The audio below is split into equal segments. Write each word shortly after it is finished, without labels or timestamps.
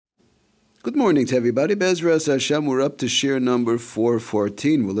Good morning to everybody. Bezras Hashem, we're up to shir number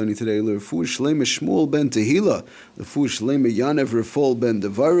 414. We're learning today L'Refu Shlema Shmuel ben Tehila, L'Refu Shlema Yanev Rafol ben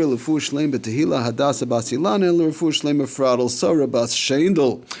Devari, L'Refu Shlema Tehila Hadassah bas Ilana, and L'Refu Shlema Fradel Sarah bas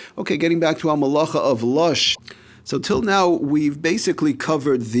Sheindel. Okay, getting back to our malacha of lush. So till now, we've basically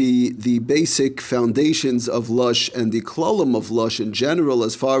covered the basic foundations of lush and the klalim of lush in general.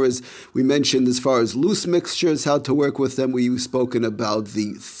 As far as we mentioned, as far as loose mixtures, how to work with them. We've spoken about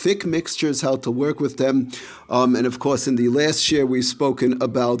the thick mixtures, how to work with them. And of course, in the last year, we've spoken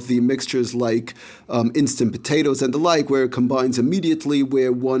about the mixtures like instant potatoes and the like, where it combines immediately,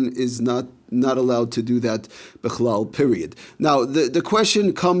 where one is not allowed to do that bichlal, period. Now, the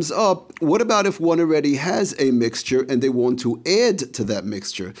question comes up, what about if one already has a mixture and they want to add to that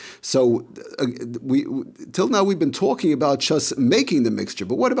mixture? So till now we've been talking about just making the mixture,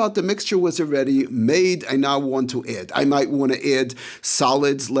 but what about the mixture was already made, I now want to add? I might want to add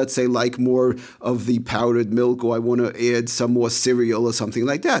solids, let's say like more of the powdered milk, or I want to add some more cereal or something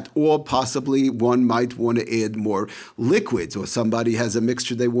like that. Or possibly one might want to add more liquids, or somebody has a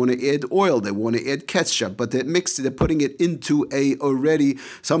mixture, they want to add oil, they want to add ketchup, but they're putting it into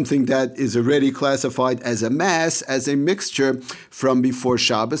something that is already classified as a mass, as a mixture from before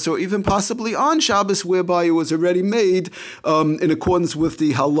Shabbos, or even possibly on Shabbos, whereby it was already made in accordance with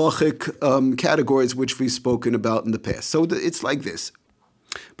the halachic categories which we've spoken about in the past. So it's like this.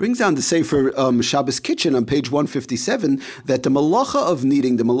 Brings down the Sefer Shabbos Kitchen on page 157 that the malacha of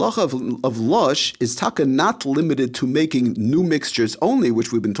kneading, the malacha of lush, is taka not limited to making new mixtures only,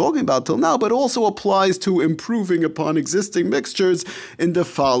 which we've been talking about till now, but also applies to improving upon existing mixtures in the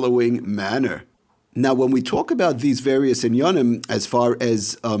following manner. Now, when we talk about these various inyanim, as far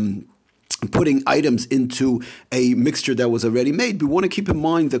as putting items into a mixture that was already made, we want to keep in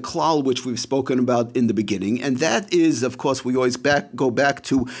mind the klal which we've spoken about in the beginning, and that is, of course, we always go back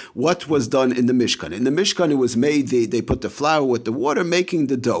to what was done in the Mishkan. In the Mishkan, it was made, they put the flour with the water, making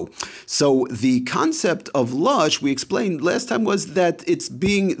the dough. So the concept of lush, we explained last time, was that it's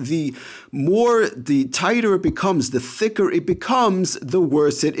being the tighter it becomes, the thicker it becomes, the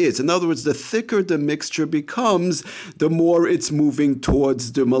worse it is. In other words, the thicker the mixture becomes, the more it's moving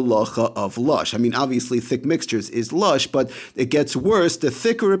towards the malacha of lush. I mean, obviously, thick mixtures is lush, but it gets worse. The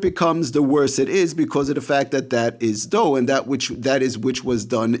thicker it becomes, the worse it is, because of the fact that is dough, and that which was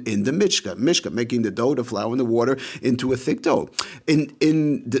done in the mishka, making the dough, the flour, and the water into a thick dough.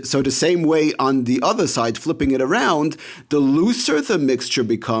 So the same way on the other side, flipping it around, the looser the mixture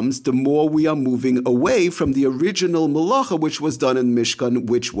becomes, the more we are moving away from the original malacha, which was done in Mishkan,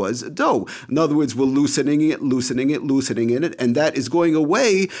 which was dough. In other words, we're loosening it, and that is going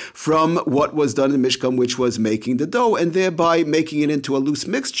away from what was done in Mishkan, which was making the dough, and thereby making it into a loose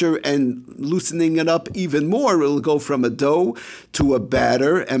mixture and loosening it up even more. It'll go from a dough to a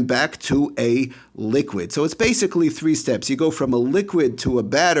batter and back to a liquid. So it's basically three steps. You go from a liquid to a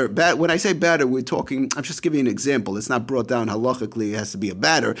batter. When I say batter, I'm just giving you an example. It's not brought down halachically, it has to be a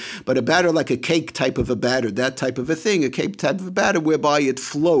batter, but a batter like a cake type of a batter, that type of a thing, a cake type of a batter whereby it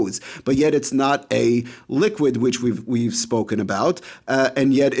flows, but yet it's not a liquid, which we've spoken about,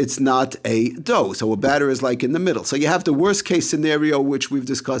 and yet it's not a dough. So a batter is like in the middle. So you have the worst case scenario, which we've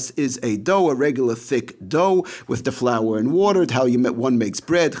discussed, is a dough, a regular thick dough with the flour and water, how one makes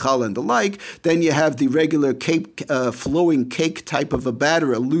bread, challah and the like. Then you have the regular cake, flowing cake type of a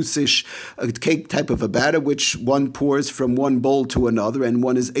batter, a loosish cake type of a batter, which one pours from one bowl to another and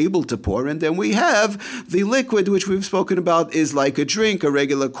one is able to pour. And then we have the liquid, which we've spoken about, is like a drink, a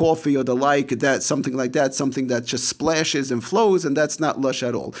regular coffee or the like, something like that, something that just splashes and flows, and that's not lush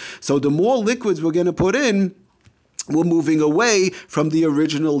at all. So the more liquids we're going to put in, we're moving away from the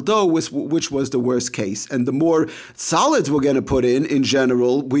original dough, which was the worst case. And the more solids we're going to put in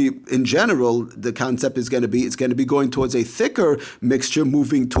general, the concept is going to be, it's going to be going towards a thicker mixture,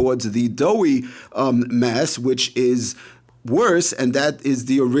 moving towards the doughy mass, which is worse, and that is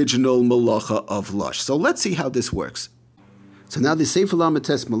the original malacha of lush. So let's see how this works. So now the Sefer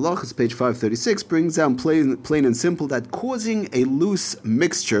Lamites Malachas, page 536, brings down plain and simple that causing a loose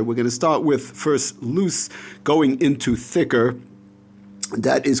mixture, we're going to start with first loose going into thicker,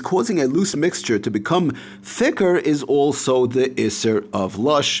 that is causing a loose mixture to become thicker is also the Isser of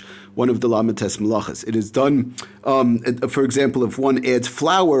lush, one of the Lamites Malachas. It is done, for example, if one adds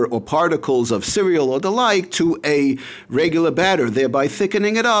flour or particles of cereal or the like to a regular batter, thereby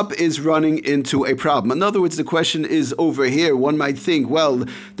thickening it up, is running into a problem. In other words, the question is over here, one might think, well,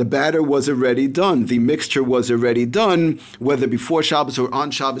 the batter was already done, the mixture was already done, whether before Shabbos or on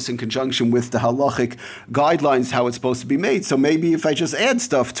Shabbos in conjunction with the halachic guidelines, how it's supposed to be made. So maybe if I just add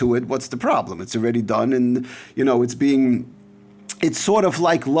stuff to it, what's the problem? It's already done and, it's being it's sort of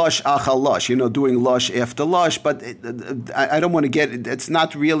like lush achal lush, doing lush after lush, but I don't want to it's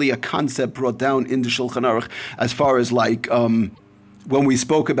not really a concept brought down in the Shulchan Aruch as far as like, when we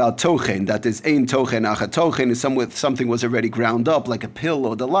spoke about tochen, that is ein tochen acha tochen, is something was already ground up, like a pill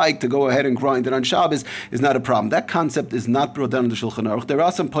or the like, to go ahead and grind it on Shabbos is not a problem. That concept is not brought down in the Shulchan Aruch. There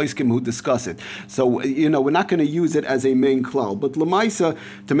are some poskim who discuss it. So, we're not going to use it as a main klal. But Lamaisa,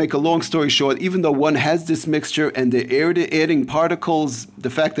 to make a long story short, even though one has this mixture and they're adding particles, the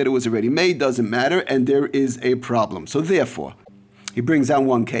fact that it was already made doesn't matter, and there is a problem. So therefore, he brings down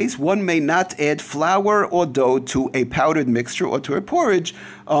one case. One may not add flour or dough to a powdered mixture or to a porridge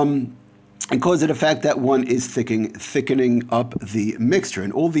because of the fact that one is thickening up the mixture.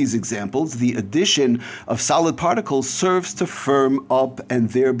 In all these examples, the addition of solid particles serves to firm up and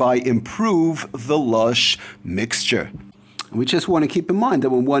thereby improve the lush mixture. We just want to keep in mind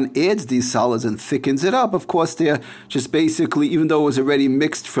that when one adds these solids and thickens it up, of course, they're just basically, even though it was already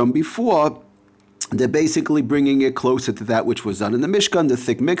mixed from before, they're basically bringing it closer to that which was done in the Mishkan, the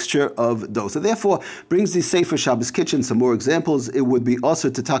thick mixture of dough. So therefore, brings the Sefer Shabbos Kitchen some more examples. It would be also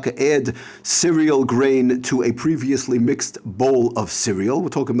to add cereal grain to a previously mixed bowl of cereal. We're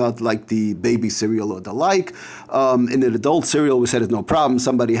talking about like the baby cereal or the like. In an adult cereal, we said it's no problem.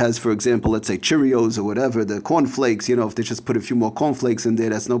 Somebody has, for example, let's say Cheerios or whatever, the cornflakes, if they just put a few more cornflakes in there,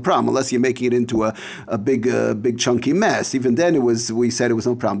 that's no problem, unless you're making it into a big chunky mess. Even then, we said it was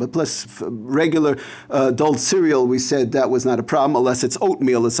no problem. But plus, regular adult cereal, we said that was not a problem unless it's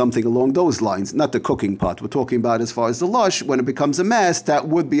oatmeal or something along those lines, not the cooking pot. We're talking about as far as the lush, when it becomes a mass, that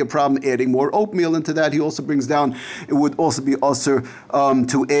would be a problem adding more oatmeal into that. He also brings down, it would also be also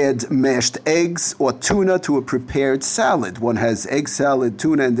to add mashed eggs or tuna to a prepared salad. One has egg salad,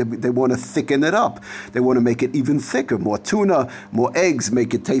 tuna, and they want to thicken it up. They want to make it even thicker. More tuna, more eggs,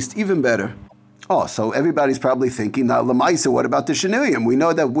 make it taste even better. Oh, so everybody's probably thinking, now, Lamaisa, what about the Shinuyim? We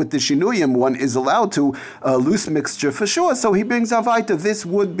know that with the Shinuyim, one is allowed to loose mixture for sure. So he brings Avaita. This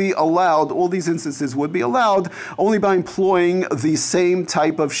would be allowed, all these instances would be allowed only by employing the same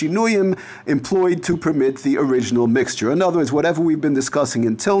type of Shinuyim employed to permit the original mixture. In other words, whatever we've been discussing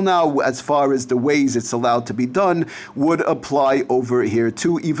until now, as far as the ways it's allowed to be done, would apply over here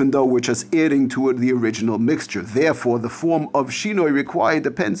too, even though we're just adding to it the original mixture. Therefore, the form of Shinoi required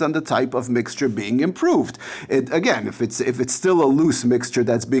depends on the type of mixture being improved. Again, if it's still a loose mixture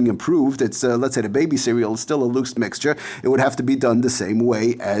that's being improved, it's let's say the baby cereal is still a loose mixture, it would have to be done the same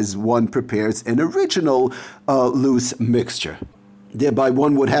way as one prepares an original loose mixture. Thereby,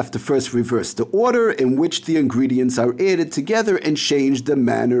 one would have to first reverse the order in which the ingredients are added together and change the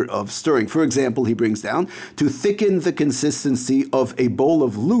manner of stirring. For example, he brings down, to thicken the consistency of a bowl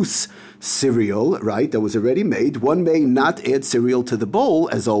of loose cereal, right, that was already made, one may not add cereal to the bowl,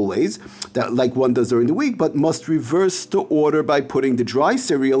 as always, that like one does during the week, but must reverse the order by putting the dry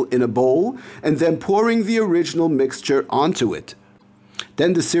cereal in a bowl and then pouring the original mixture onto it.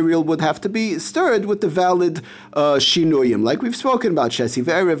 Then the cereal would have to be stirred with the valid shinuyim, like we've spoken about, Shesi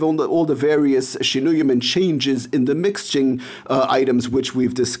Ve'erev, all the various shinuyim and changes in the mixing items which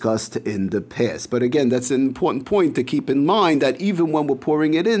we've discussed in the past. But again, that's an important point to keep in mind, that even when we're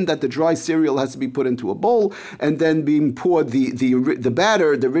pouring it in, that the dry cereal has to be put into a bowl and then being poured, the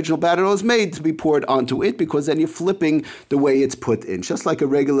batter, the original batter that was made, to be poured onto it, because then you're flipping the way it's put in, just like a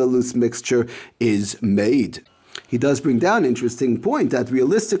regular loose mixture is made. He does bring down an interesting point that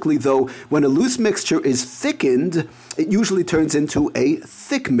realistically, though, when a loose mixture is thickened, it usually turns into a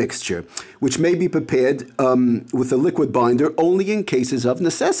thick mixture, which may be prepared with a liquid binder only in cases of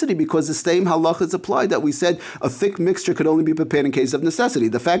necessity, because the same halacha is applied that we said a thick mixture could only be prepared in case of necessity.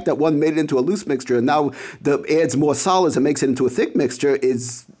 The fact that one made it into a loose mixture and now adds more solids and makes it into a thick mixture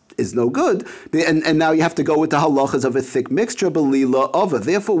is no good, and now you have to go with the halachas of a thick mixture, belila ava.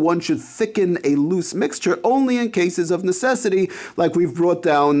 Therefore, one should thicken a loose mixture only in cases of necessity, like we've brought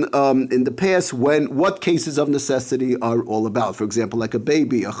down in the past, what cases of necessity are all about. For example, like a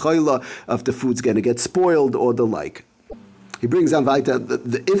baby, a chayla, if the food's going to get spoiled or the like. He brings down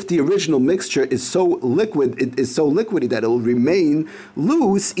Vaita, if the original mixture is so liquid, it is so liquidy that it will remain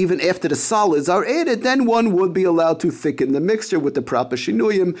loose even after the solids are added, then one would be allowed to thicken the mixture with the proper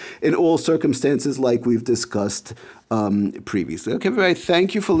shinuyim in all circumstances like we've discussed previously. Okay, everybody,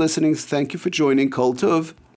 thank you for listening. Thank you for joining Kol Tov.